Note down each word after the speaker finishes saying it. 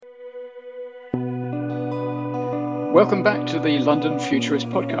Welcome back to the London Futurist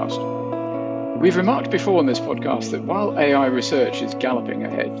podcast. We've remarked before on this podcast that while AI research is galloping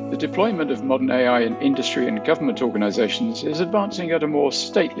ahead, the deployment of modern AI in industry and government organisations is advancing at a more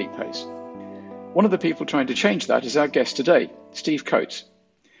stately pace. One of the people trying to change that is our guest today, Steve Coates.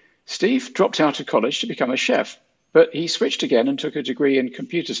 Steve dropped out of college to become a chef, but he switched again and took a degree in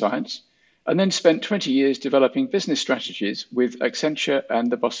computer science, and then spent 20 years developing business strategies with Accenture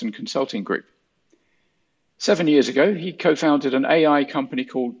and the Boston Consulting Group. 7 years ago, he co-founded an AI company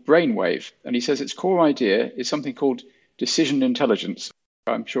called Brainwave, and he says its core idea is something called decision intelligence.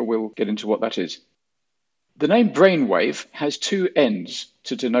 I'm sure we'll get into what that is. The name Brainwave has two N's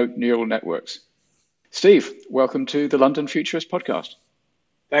to denote neural networks. Steve, welcome to the London Futurist podcast.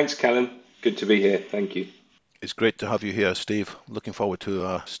 Thanks, Callum. Good to be here. Thank you. It's great to have you here, Steve. Looking forward to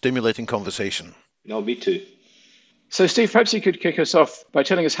a stimulating conversation. No, me too. So, Steve, perhaps you could kick us off by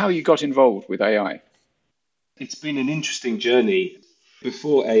telling us how you got involved with AI. It's been an interesting journey.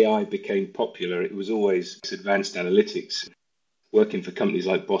 Before AI became popular, it was always advanced analytics. Working for companies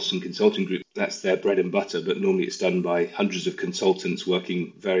like Boston Consulting Group, that's their bread and butter, but normally it's done by hundreds of consultants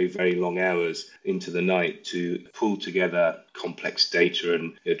working very, very long hours into the night to pull together complex data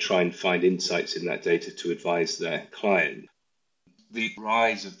and try and find insights in that data to advise their client. The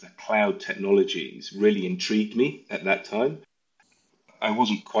rise of the cloud technologies really intrigued me at that time. I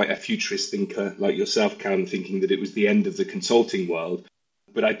wasn't quite a futurist thinker like yourself, Callum, thinking that it was the end of the consulting world.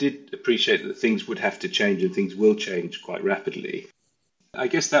 But I did appreciate that things would have to change and things will change quite rapidly. I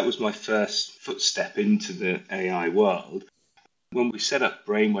guess that was my first footstep into the AI world. When we set up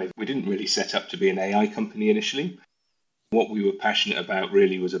Brainwave, we didn't really set up to be an AI company initially. What we were passionate about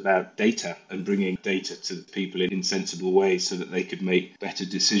really was about data and bringing data to people in sensible ways so that they could make better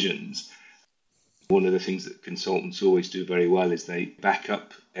decisions. One of the things that consultants always do very well is they back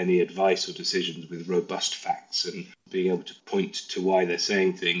up any advice or decisions with robust facts and being able to point to why they're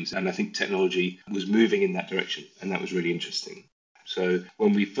saying things. And I think technology was moving in that direction, and that was really interesting. So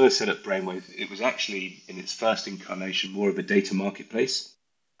when we first set up Brainwave, it was actually in its first incarnation more of a data marketplace.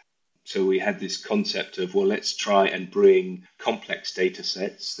 So we had this concept of, well, let's try and bring complex data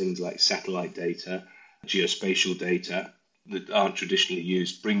sets, things like satellite data, geospatial data, that aren't traditionally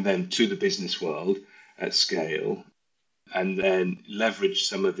used, bring them to the business world at scale, and then leverage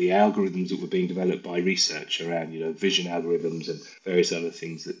some of the algorithms that were being developed by research around, vision algorithms and various other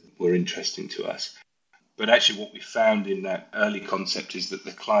things that were interesting to us. But actually what we found in that early concept is that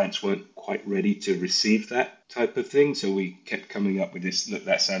the clients weren't quite ready to receive that type of thing. So we kept coming up with this, look,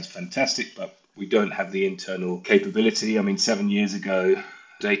 that sounds fantastic, but we don't have the internal capability. 7 years ago,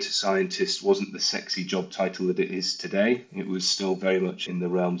 data scientist wasn't the sexy job title that it is today. It was still very much in the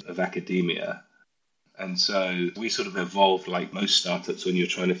realms of academia. And so we sort of evolved like most startups when you're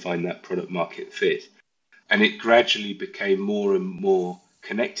trying to find that product market fit. And it gradually became more and more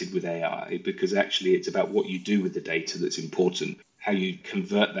connected with AI because actually it's about what you do with the data that's important, how you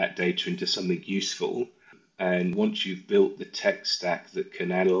convert that data into something useful. And once you've built the tech stack that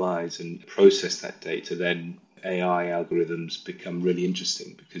can analyze and process that data, then AI algorithms become really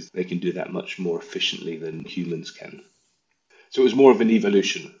interesting because they can do that much more efficiently than humans can. So it was more of an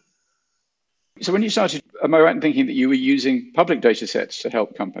evolution. So when you started, am I right in thinking that you were using public data sets to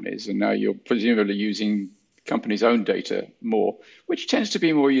help companies, and now you're presumably using companies' own data more? Which tends to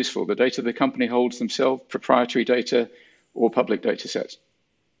be more useful, the data the company holds themselves, proprietary data, or public data sets?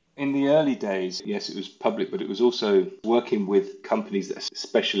 In the early days, yes, it was public, but it was also working with companies that are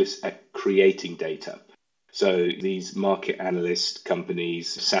specialists at creating data. So these market analyst companies,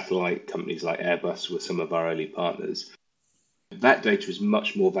 satellite companies like Airbus were some of our early partners. That data is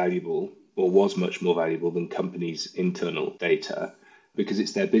much more valuable, or was much more valuable than companies' internal data, because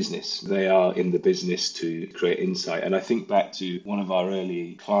it's their business. They are in the business to create insight. And I think back to one of our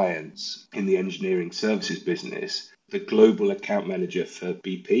early clients in the engineering services business, the global account manager for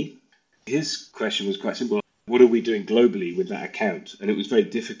BP. His question was quite simple. What are we doing globally with that account? And it was very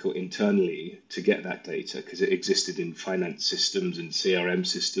difficult internally to get that data because it existed in finance systems and CRM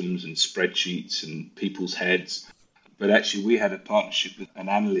systems and spreadsheets and people's heads. But actually, we had a partnership with an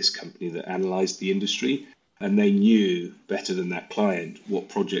analyst company that analyzed the industry, and they knew better than that client what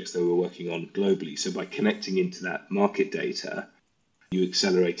projects they were working on globally. So by connecting into that market data, you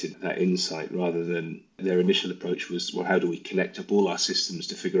accelerated that insight rather than their initial approach was, well, how do we connect up all our systems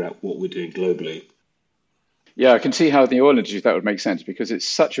to figure out what we're doing globally? Yeah, I can see how in the oil industry that would make sense because it's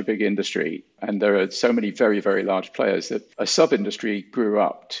such a big industry and there are so many very, very large players that a sub-industry grew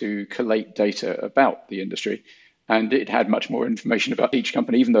up to collate data about the industry. And it had much more information about each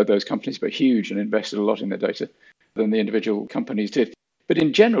company, even though those companies were huge and invested a lot in their data than the individual companies did. But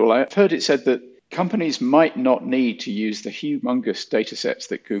in general, I've heard it said that companies might not need to use the humongous data sets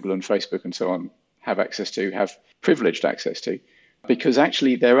that Google and Facebook and so on have access to, have privileged access to, because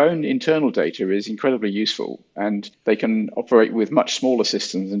actually their own internal data is incredibly useful and they can operate with much smaller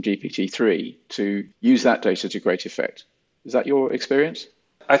systems than GPT-3 to use that data to great effect. Is that your experience?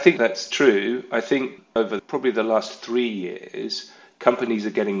 I think that's true. I think over probably the last 3 years, companies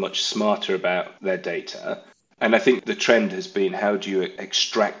are getting much smarter about their data. And I think the trend has been, how do you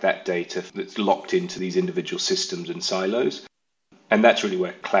extract that data that's locked into these individual systems and silos? And that's really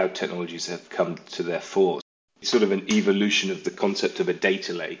where cloud technologies have come to their fore. It's sort of an evolution of the concept of a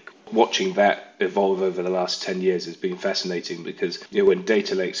data lake. Watching that evolve over the last 10 years has been fascinating because when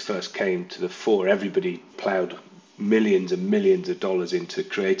data lakes first came to the fore, everybody plowed millions and millions of dollars into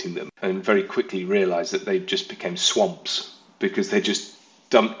creating them and very quickly realized that they just became swamps because they just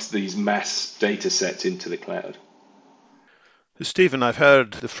dumped these mass data sets into the cloud. Stephen, I've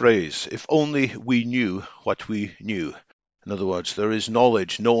heard the phrase, if only we knew what we knew. In other words, there is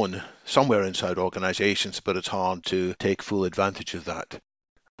knowledge known somewhere inside organizations, but it's hard to take full advantage of that.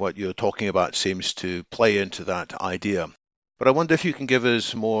 What you're talking about seems to play into that idea. But I wonder if you can give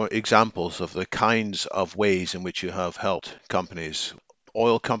us more examples of the kinds of ways in which you have helped companies,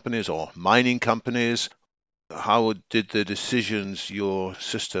 oil companies or mining companies. How did the decisions your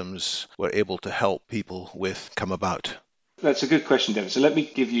systems were able to help people with come about? That's a good question, Devin. So let me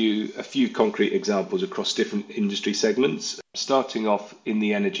give you a few concrete examples across different industry segments. Starting off in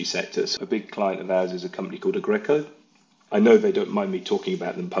the energy sector, so a big client of ours is a company called Aggreko. I know they don't mind me talking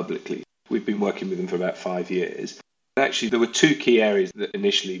about them publicly. We've been working with them for about 5 years. Actually, there were two key areas that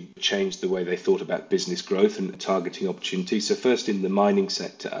initially changed the way they thought about business growth and targeting opportunities. So first, in the mining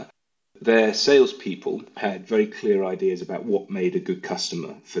sector, their salespeople had very clear ideas about what made a good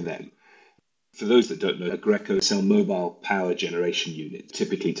customer for them. For those that don't know, Aggreko sell mobile power generation units,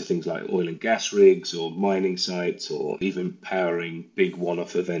 typically to things like oil and gas rigs or mining sites, or even powering big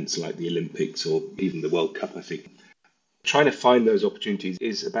one-off events like the Olympics or even the World Cup, I think. Trying to find those opportunities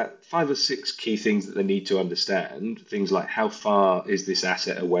is about 5 or 6 key things that they need to understand. Things like, how far is this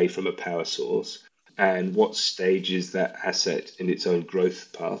asset away from a power source? And what stage is that asset in its own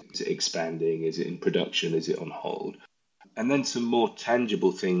growth path? Is it expanding? Is it in production? Is it on hold? And then some more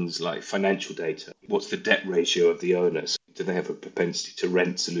tangible things like financial data. What's the debt ratio of the owners? Do they have a propensity to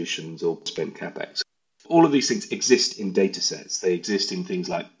rent solutions or spend capex? All of these things exist in data sets. They exist in things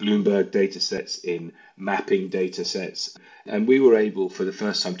like Bloomberg data sets, in mapping data sets. And we were able for the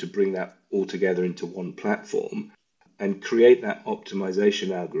first time to bring that all together into one platform and create that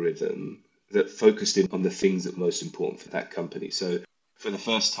optimization algorithm that focused in on the things that were most important for that company. So for the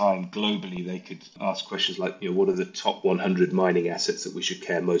first time globally, they could ask questions like, what are the top 100 mining assets that we should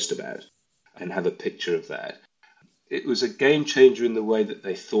care most about, and have a picture of that. It was a game changer in the way that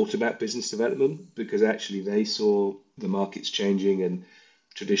they thought about business development, because actually they saw the markets changing and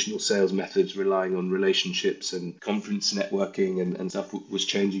traditional sales methods relying on relationships and conference networking and stuff was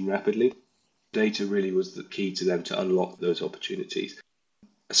changing rapidly. Data really was the key to them to unlock those opportunities.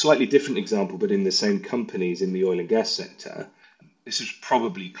 A slightly different example, but in the same companies in the oil and gas sector, this is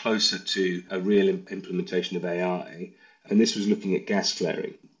probably closer to a real implementation of AI, and this was looking at gas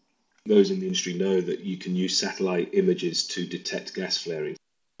flaring. Those in the industry know that you can use satellite images to detect gas flaring.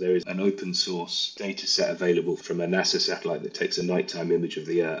 There is an open source data set available from a NASA satellite that takes a nighttime image of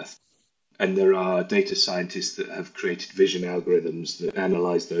the Earth. And there are data scientists that have created vision algorithms that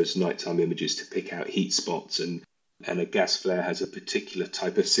analyze those nighttime images to pick out heat spots. And a gas flare has a particular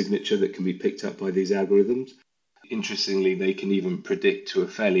type of signature that can be picked up by these algorithms. Interestingly, they can even predict to a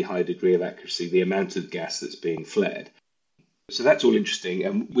fairly high degree of accuracy the amount of gas that's being flared. So that's all interesting,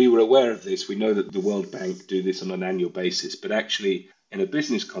 and we were aware of this. We know that the World Bank do this on an annual basis, but actually in a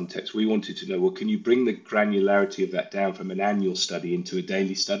business context, we wanted to know, well, can you bring the granularity of that down from an annual study into a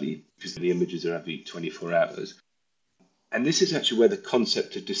daily study? Because the images are every 24 hours. And this is actually where the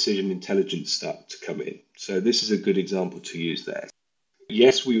concept of decision intelligence starts to come in. So this is a good example to use there.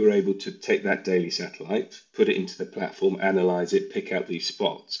 Yes, we were able to take that daily satellite, put it into the platform, analyze it, pick out these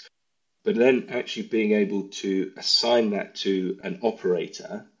spots. But then actually being able to assign that to an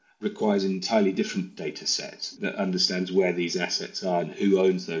operator requires an entirely different data set that understands where these assets are and who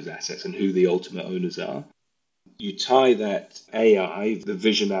owns those assets and who the ultimate owners are. You tie that AI, the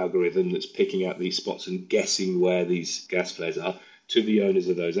vision algorithm that's picking out these spots and guessing where these gas flares are, to the owners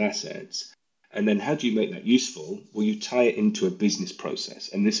of those assets. And then how do you make that useful? Well, you tie it into a business process.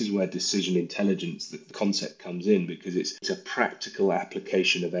 And this is where decision intelligence, the concept, comes in, because it's a practical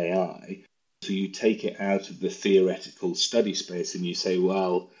application of AI. So you take it out of the theoretical study space and you say,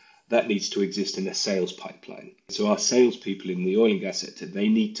 well, that needs to exist in a sales pipeline. So our salespeople in the oil and gas sector, they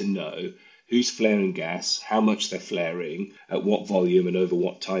need to know who's flaring gas, how much they're flaring, at what volume and over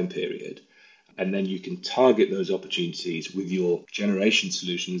what time period. And then you can target those opportunities with your generation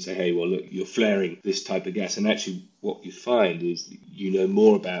solution and say, hey, well, look, you're flaring this type of gas. And actually what you find is you know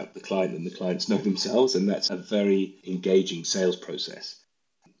more about the client than the clients know themselves. And that's a very engaging sales process.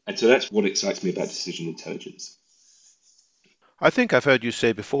 And so that's what excites me about decision intelligence. I think I've heard you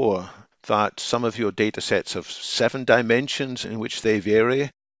say before that some of your data sets have 7 dimensions in which they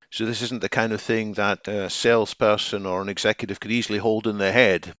vary. So this isn't the kind of thing that a salesperson or an executive could easily hold in their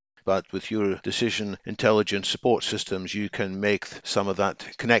head. But with your decision intelligence support systems, you can make some of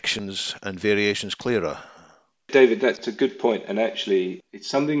that connections and variations clearer. David, that's a good point. And actually, it's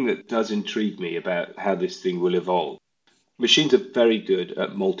something that does intrigue me about how this thing will evolve. Machines are very good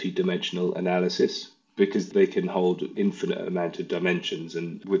at multi-dimensional analysis because they can hold infinite amount of dimensions.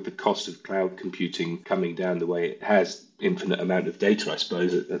 And with the cost of cloud computing coming down the way it has, infinite amount of data, I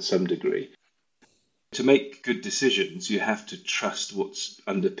suppose, at some degree. To make good decisions, you have to trust what's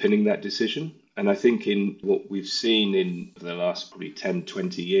underpinning that decision. And I think in what we've seen in the last probably 10,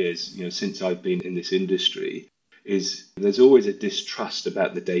 20 years, since I've been in this industry, is there's always a distrust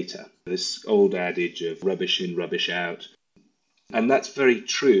about the data. This old adage of rubbish in, rubbish out. And that's very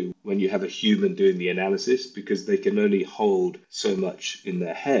true when you have a human doing the analysis because they can only hold so much in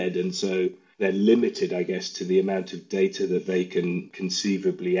their head. And so they're limited, I guess, to the amount of data that they can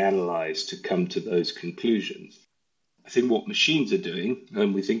conceivably analyze to come to those conclusions. I think what machines are doing,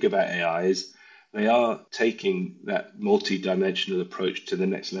 when we think about AI, is they are taking that multi-dimensional approach to the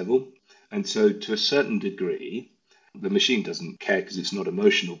next level. And so to a certain degree, the machine doesn't care because it's not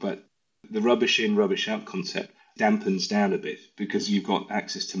emotional, but the rubbish in, rubbish out concept dampens down a bit because you've got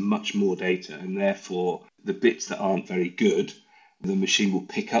access to much more data, and therefore the bits that aren't very good, the machine will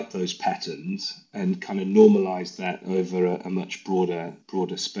pick up those patterns and kind of normalize that over a much broader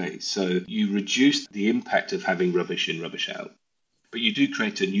space. So you reduce the impact of having rubbish in, rubbish out, but you do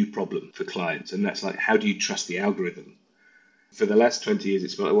create a new problem for clients, and that's like, how do you trust the algorithm? For the last 20 years,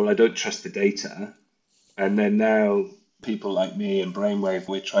 it's like, well, I don't trust the data. And then now people like me and Brainwave,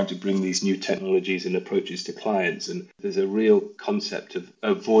 we're trying to bring these new technologies and approaches to clients. And there's a real concept of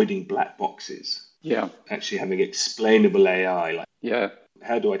avoiding black boxes. Yeah. Actually having explainable AI. Like, yeah.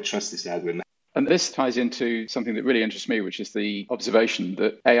 How do I trust this algorithm? And this ties into something that really interests me, which is the observation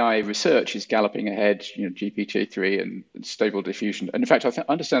that AI research is galloping ahead, GPT-3 and Stable Diffusion. And in fact, I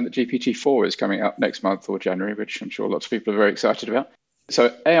understand that GPT-4 is coming out next month or January, which I'm sure lots of people are very excited about.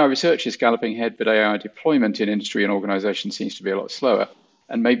 So AI research is galloping ahead, but AI deployment in industry and organizations seems to be a lot slower.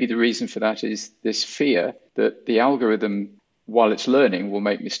 And maybe the reason for that is this fear that the algorithm, while it's learning, will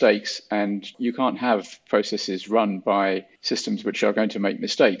make mistakes, and you can't have processes run by systems which are going to make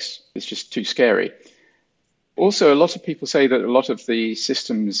mistakes. It's just too scary. Also, a lot of people say that a lot of the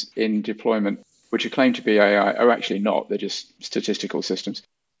systems in deployment, which are claimed to be AI, are actually not. They're just statistical systems.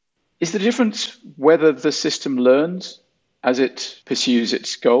 Is the difference whether the system learns as it pursues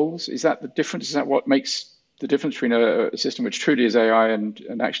its goals? Is that the difference? Is that what makes the difference between a system which truly is AI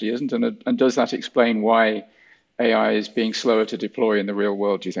and actually isn't? And does that explain why AI is being slower to deploy in the real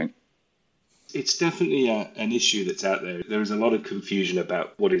world, do you think? It's definitely an issue that's out there. There is a lot of confusion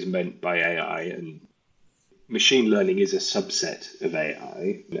about what is meant by AI, and machine learning is a subset of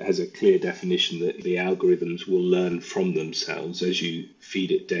AI. It has a clear definition that the algorithms will learn from themselves as you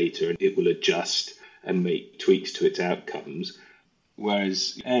feed it data, and it will adjust and make tweaks to its outcomes.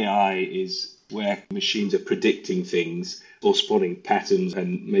 Whereas AI is where machines are predicting things or spotting patterns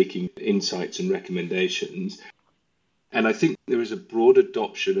and making insights and recommendations. And I think there is a broad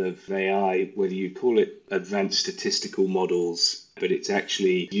adoption of AI, whether you call it advanced statistical models, but it's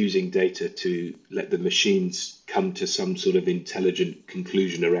actually using data to let the machines come to some sort of intelligent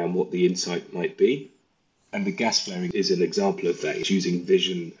conclusion around what the insight might be. And the gas flaring is an example of that. It's using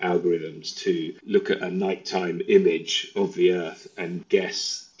vision algorithms to look at a nighttime image of the Earth and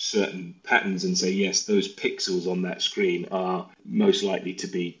guess certain patterns and say, yes, those pixels on that screen are most likely to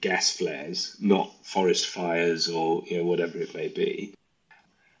be gas flares, not forest fires or whatever it may be.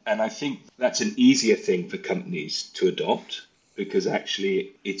 And I think that's an easier thing for companies to adopt, because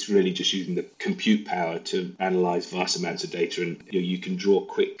actually it's really just using the compute power to analyze vast amounts of data, and you can draw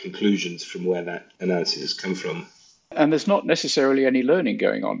quick conclusions from where that analysis has come from. And there's not necessarily any learning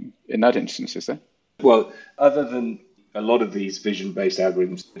going on in that instance, is there? Well, other than a lot of these vision-based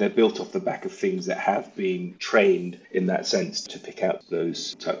algorithms, they're built off the back of things that have been trained in that sense to pick out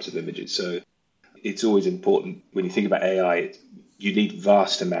those types of images. So it's always important when you think about AI, you need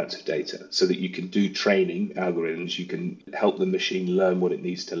vast amounts of data so that you can do training algorithms, you can help the machine learn what it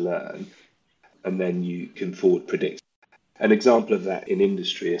needs to learn, and then you can forward predict. An example of that in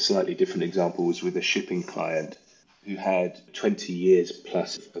industry, a slightly different example, was with a shipping client who had 20 years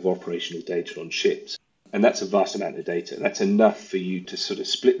plus of operational data on ships. And that's a vast amount of data. That's enough for you to sort of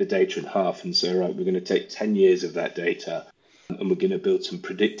split the data in half and say, right, we're going to take 10 years of that data and we're going to build some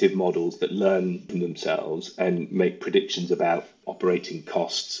predictive models that learn from themselves and make predictions about operating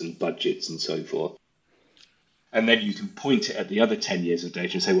costs and budgets and so forth. And then you can point it at the other 10 years of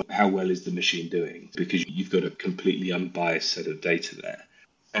data and say, well, how well is the machine doing? Because you've got a completely unbiased set of data there.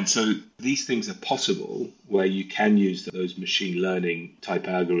 And so these things are possible where you can use those machine learning type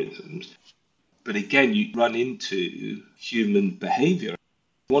algorithms. But again, you run into human behavior.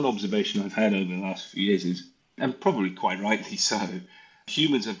 One observation I've had over the last few years is, and probably quite rightly so,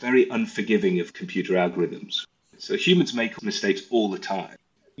 humans are very unforgiving of computer algorithms. So humans make mistakes all the time.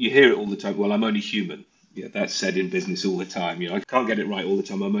 You hear it all the time, well, I'm only human. Yeah, that's said in business all the time. I can't get it right all the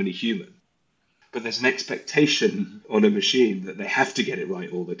time. I'm only human. But there's an expectation on a machine that they have to get it right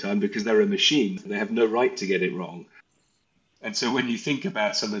all the time because they're a machine. They have no right to get it wrong. And so when you think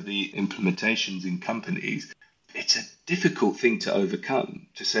about some of the implementations in companies, it's a difficult thing to overcome,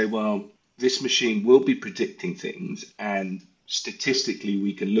 to say, well, this machine will be predicting things, and statistically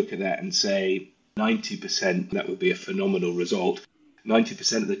we can look at that and say 90% that would be a phenomenal result.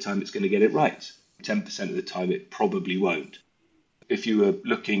 90% of the time it's going to get it right. 10% of the time it probably won't. If you were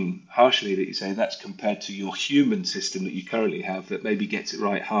looking harshly, that you say that's compared to your human system that you currently have that maybe gets it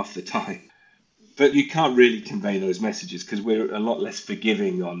right half the time. But you can't really convey those messages because we're a lot less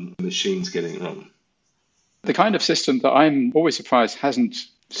forgiving on machines getting it wrong. The kind of system that I'm always surprised hasn't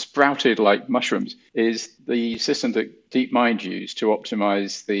sprouted like mushrooms is the system that DeepMind used to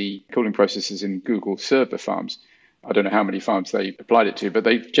optimize the cooling processes in Google server farms. I don't know how many farms they applied it to, but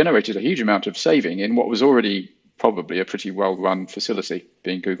they generated a huge amount of saving in what was already probably a pretty well-run facility,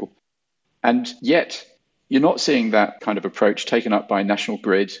 being Google. And yet, you're not seeing that kind of approach taken up by National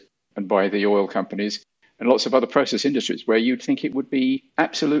Grid and by the oil companies and lots of other process industries where you'd think it would be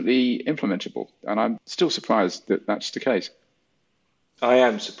absolutely implementable. And I'm still surprised that that's the case. I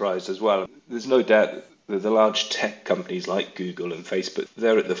am surprised as well. There's no doubt that the large tech companies like Google and Facebook,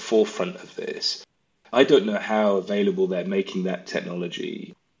 they're at the forefront of this. I don't know how available they're making that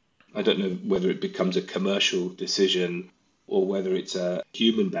technology. I don't know whether it becomes a commercial decision or whether it's a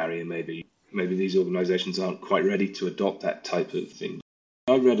human barrier, maybe. Maybe these organizations aren't quite ready to adopt that type of thing.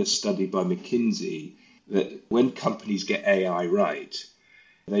 I read a study by McKinsey that when companies get AI right,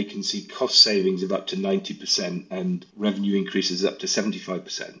 they can see cost savings of up to 90% and revenue increases up to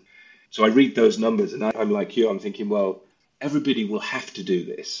 75%. So I read those numbers and I'm like you, I'm thinking, well, everybody will have to do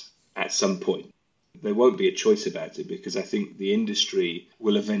this at some point. There won't be a choice about it because I think the industry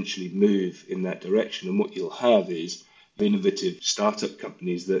will eventually move in that direction. And what you'll have is innovative startup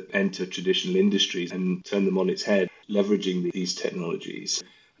companies that enter traditional industries and turn them on its head, leveraging these technologies.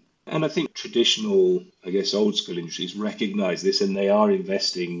 And I think traditional, old school industries recognize this and they are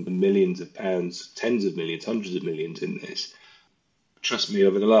investing millions of pounds, tens of millions, hundreds of millions in this. Trust me,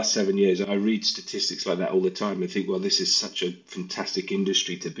 over the last 7 years, I read statistics like that all the time and think, well, this is such a fantastic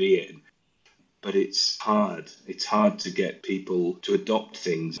industry to be in. But it's hard. It's hard to get people to adopt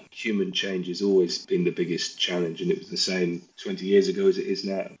things. Human change has always been the biggest challenge, and it was the same 20 years ago as it is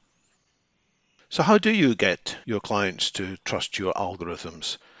now. So how do you get your clients to trust your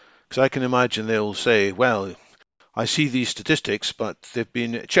algorithms? Because I can imagine they'll say, well, I see these statistics, but they've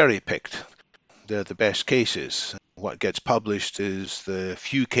been cherry-picked. They're the best cases. What gets published is the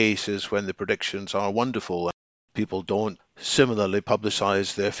few cases when the predictions are wonderful. People don't similarly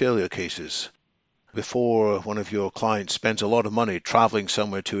publicize their failure cases. Before one of your clients spends a lot of money traveling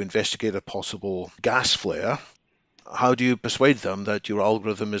somewhere to investigate a possible gas flare, how do you persuade them that your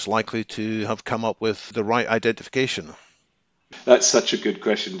algorithm is likely to have come up with the right identification? That's such a good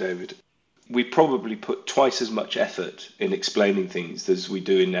question, David. We probably put twice as much effort in explaining things as we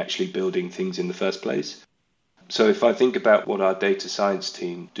do in actually building things in the first place. So if I think about what our data science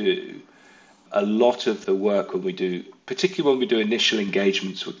team do, a lot of the work when we do, particularly when we do initial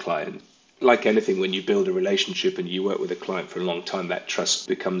engagements with clients, like anything, when you build a relationship and you work with a client for a long time, that trust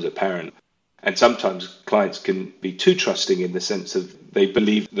becomes apparent. And sometimes clients can be too trusting in the sense of they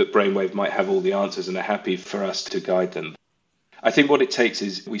believe that Brainwave might have all the answers and are happy for us to guide them. I think what it takes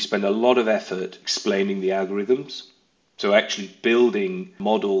is we spend a lot of effort explaining the algorithms. So actually building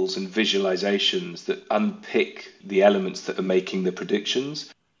models and visualizations that unpick the elements that are making the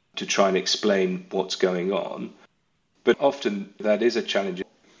predictions to try and explain what's going on. But often that is a challenge.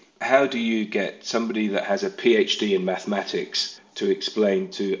 How do you get somebody that has a PhD in mathematics to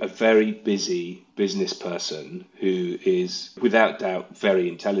explain to a very busy business person who is without doubt very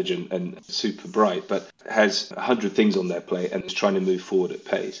intelligent and super bright, but has 100 things on their plate and is trying to move forward at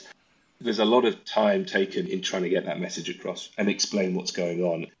pace. There's a lot of time taken in trying to get that message across and explain what's going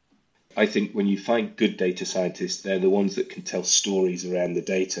on. I think when you find good data scientists, they're the ones that can tell stories around the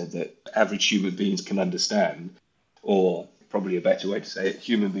data that average human beings can understand, or probably a better way to say it,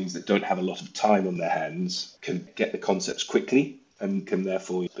 human beings that don't have a lot of time on their hands can get the concepts quickly and can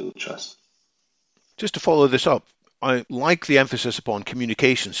therefore build trust. Just to follow this up, I like the emphasis upon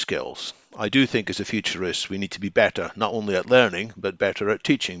communication skills. I do think as a futurist we need to be better, not only at learning, but better at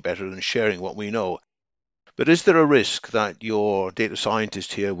teaching, better than sharing what we know. But is there a risk that your data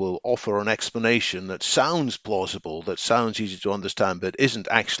scientist here will offer an explanation that sounds plausible, that sounds easy to understand, but isn't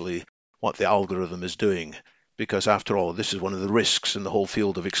actually what the algorithm is doing? Because after all, this is one of the risks in the whole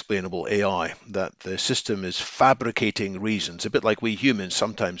field of explainable AI, that the system is fabricating reasons. A bit like we humans,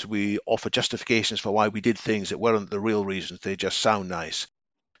 sometimes we offer justifications for why we did things that weren't the real reasons, they just sound nice.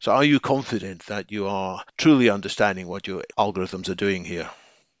 So are you confident that you are truly understanding what your algorithms are doing here?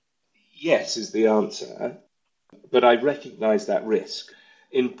 Yes, is the answer, but I recognize that risk.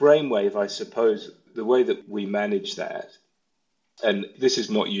 In Brainwave, I suppose the way that we manage that, and this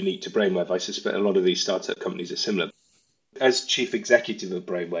is not unique to Brainwave, I suspect a lot of these startup companies are similar. As chief executive of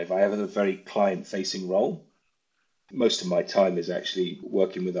Brainwave, I have a very client-facing role. Most of my time is actually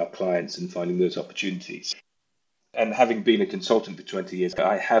working with our clients and finding those opportunities. And having been a consultant for 20 years,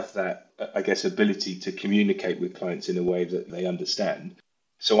 I have that, I guess, ability to communicate with clients in a way that they understand.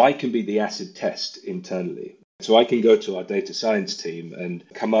 So I can be the acid test internally. So I can go to our data science team and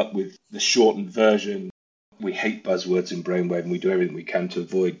come up with the shortened version. We hate buzzwords in Brainwave and we do everything we can to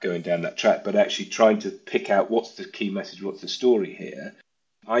avoid going down that track, but actually trying to pick out what's the key message, what's the story here.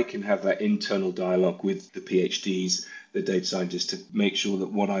 I can have that internal dialogue with the PhDs, the data scientists, to make sure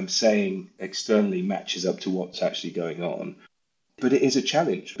that what I'm saying externally matches up to what's actually going on. But it is a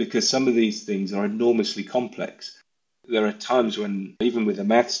challenge because some of these things are enormously complex. There are times when, even with a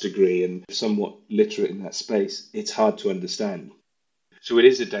maths degree and somewhat literate in that space, it's hard to understand. So it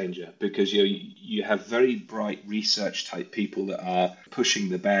is a danger because you have very bright research type people that are pushing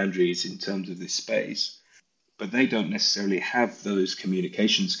the boundaries in terms of this space, but they don't necessarily have those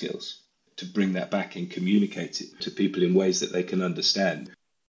communication skills to bring that back and communicate it to people in ways that they can understand.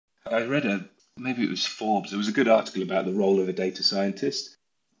 I read maybe it was Forbes, there was a good article about the role of a data scientist,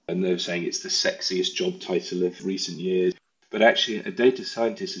 and they were saying it's the sexiest job title of recent years. But actually, a data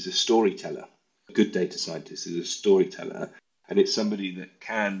scientist is a storyteller. A good data scientist is a storyteller. And it's somebody that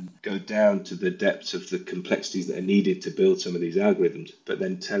can go down to the depths of the complexities that are needed to build some of these algorithms, but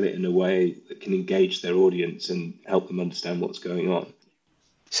then tell it in a way that can engage their audience and help them understand what's going on.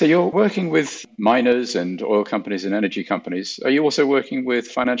 So you're working with miners and oil companies and energy companies. Are you also working with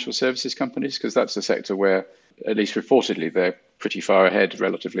financial services companies? Because that's a sector where, at least reportedly, they're pretty far ahead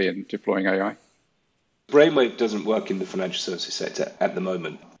relatively in deploying AI. Brainwave doesn't work in the financial services sector at the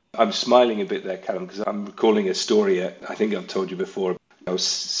moment. I'm smiling a bit there, Callum, because I'm recalling a story, I think I've told you before. I was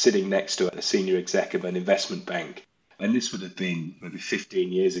sitting next to a senior exec of an investment bank, and this would have been maybe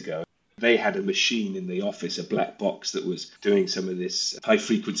 15 years ago. They had a machine in the office, a black box that was doing some of this high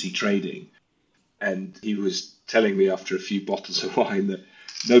frequency trading. And he was telling me after a few bottles of wine that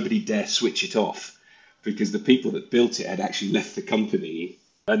nobody dare switch it off because the people that built it had actually left the company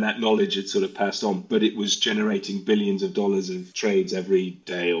and that knowledge had sort of passed on, but it was generating billions of dollars of trades every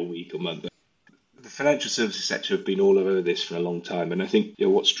day or week or month. The financial services sector have been all over this for a long time, and I think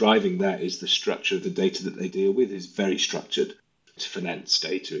what's driving that is the structure of the data that they deal with is very structured. It's finance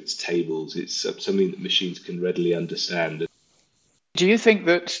data, it's tables, it's something that machines can readily understand. Do you think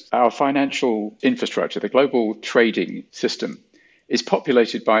that our financial infrastructure, the global trading system, is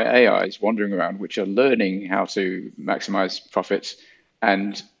populated by AIs wandering around which are learning how to maximize profits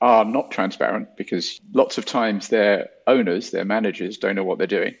and are not transparent because lots of times their owners, their managers, don't know what they're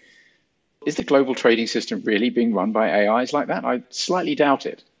doing? Is the global trading system really being run by AIs like that? I slightly doubt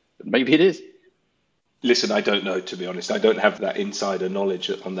it, but maybe it is. Listen, I don't know, to be honest. I don't have that insider knowledge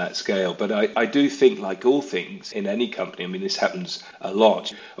on that scale. But I do think, like all things in any company, I mean, this happens a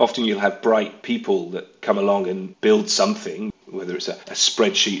lot. Often you'll have bright people that come along and build something, whether it's a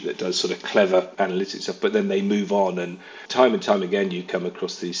spreadsheet that does sort of clever analytics stuff, but then they move on. And time again, you come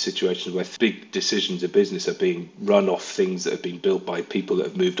across these situations where big decisions of business are being run off things that have been built by people that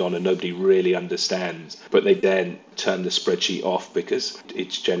have moved on and nobody really understands. But they then turn the spreadsheet off because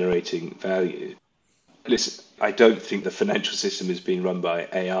it's generating value. Listen, I don't think the financial system is being run by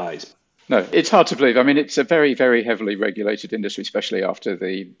AIs. No, it's hard to believe. I mean, it's a very, very heavily regulated industry, especially after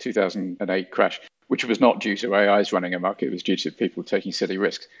the 2008 crash. which was not due to AIs running amok. It was due to people taking silly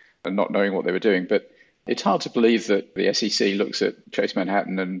risks and not knowing what they were doing. But it's hard to believe that the SEC looks at Chase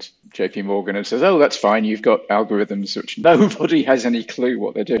Manhattan and JP Morgan and says, oh, that's fine. You've got algorithms which nobody has any clue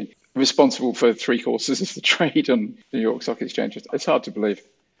what they're doing, responsible for 3/4 of the trade on the New York Stock Exchange. It's hard to believe.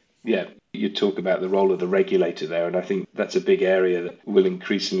 Yeah, you talk about the role of the regulator there, and I think that's a big area that will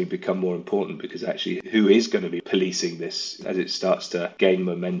increasingly become more important, because actually who is going to be policing this as it starts to gain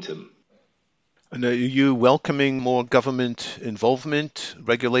momentum? And are you welcoming more government involvement,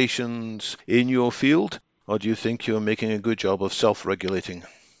 regulations in your field, or do you think you're making a good job of self-regulating?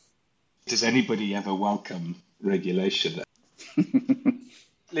 Does anybody ever welcome regulation?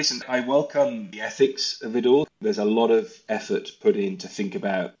 Listen, I welcome the ethics of it all. There's a lot of effort put in to think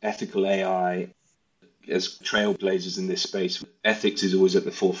about ethical AI. As trailblazers in this space, ethics is always at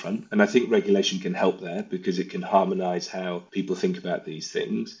the forefront. And I think regulation can help there, because it can harmonize how people think about these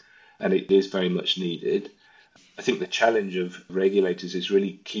things. And it is very much needed. I think the challenge of regulators is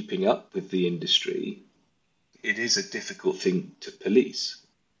really keeping up with the industry. It is a difficult thing to police.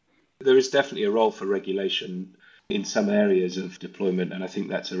 There is definitely a role for regulation in some areas of deployment, and I think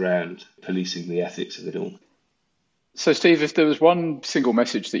that's around policing the ethics of it all. So, Steve, if there was one single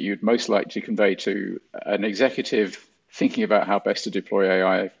message that you'd most like to convey to an executive thinking about how best to deploy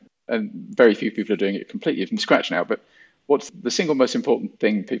AI, and very few people are doing it completely from scratch now, but what's the single most important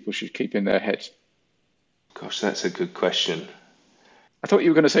thing people should keep in their heads? Gosh, that's a good question. I thought you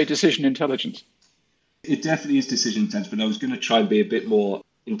were going to say decision intelligence. It definitely is decision intelligence, but I was going to try and be a bit more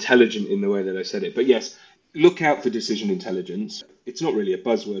intelligent in the way that I said it. But yes, look out for decision intelligence. It's not really a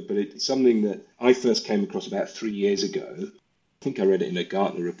buzzword, but it's something that I first came across about 3 years ago. I think I read it in a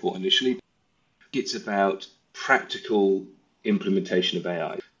Gartner report initially. It's about practical implementation of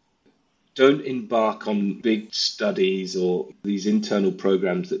AI. Don't embark on big studies or these internal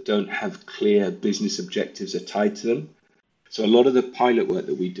programs that don't have clear business objectives are tied to them. So a lot of the pilot work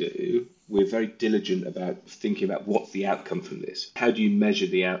that we do, we're very diligent about thinking about what's the outcome from this. How do you measure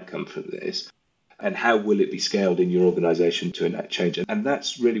the outcome from this? And how will it be scaled in your organization to enact change? And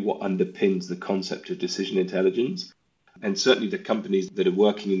that's really what underpins the concept of decision intelligence. And certainly the companies that are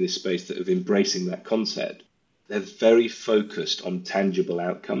working in this space that are embracing that concept, they're very focused on tangible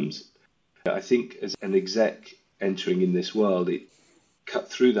outcomes. I think as an exec entering in this world, it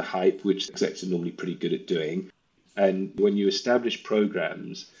cut through the hype, which execs are normally pretty good at doing. And when you establish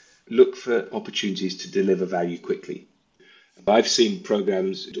programs, look for opportunities to deliver value quickly. I've seen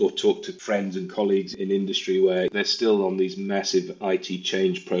programs or talked to friends and colleagues in industry where they're still on these massive IT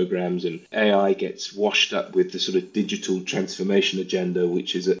change programs, and AI gets washed up with the sort of digital transformation agenda,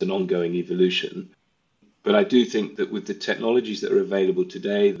 which is an ongoing evolution. But I do think that with the technologies that are available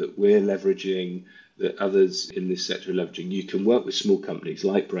today, that we're leveraging, that others in this sector are leveraging, you can work with small companies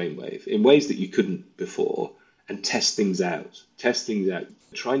like Brainwave in ways that you couldn't before and test things out,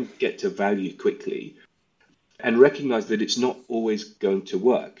 try and get to value quickly and recognize that it's not always going to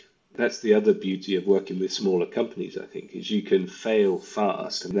work. That's the other beauty of working with smaller companies, I think, is you can fail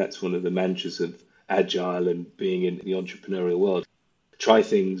fast. And that's one of the mantras of Agile and being in the entrepreneurial world. Try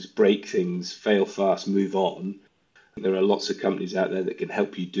things, break things, fail fast, move on. There are lots of companies out there that can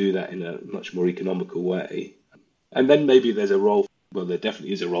help you do that in a much more economical way. And then maybe there's a role, well, there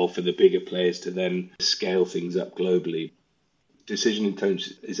definitely is a role for the bigger players to then scale things up globally. Decision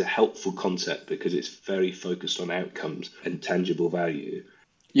intelligence is a helpful concept because it's very focused on outcomes and tangible value.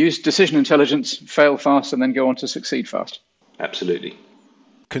 Use decision intelligence, fail fast, and then go on to succeed fast. Absolutely.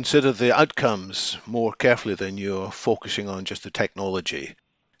 Consider the outcomes more carefully than you're focusing on just the technology.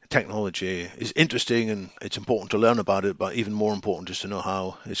 Technology is interesting and it's important to learn about it, but even more important is to know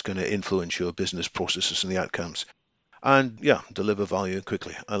how it's going to influence your business processes and the outcomes. And deliver value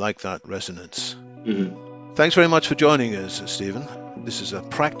quickly. I like that resonance. Mm-hmm. Thanks very much for joining us, Stephen. This is a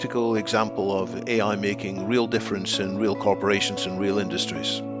practical example of AI making real difference in real corporations and real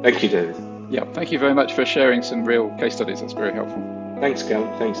industries. Thank you, David. Yeah, thank you very much for sharing some real case studies. That's very helpful. Thanks,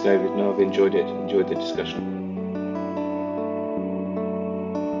 Cal. Thanks, David. No, I've enjoyed it. Enjoyed the discussion.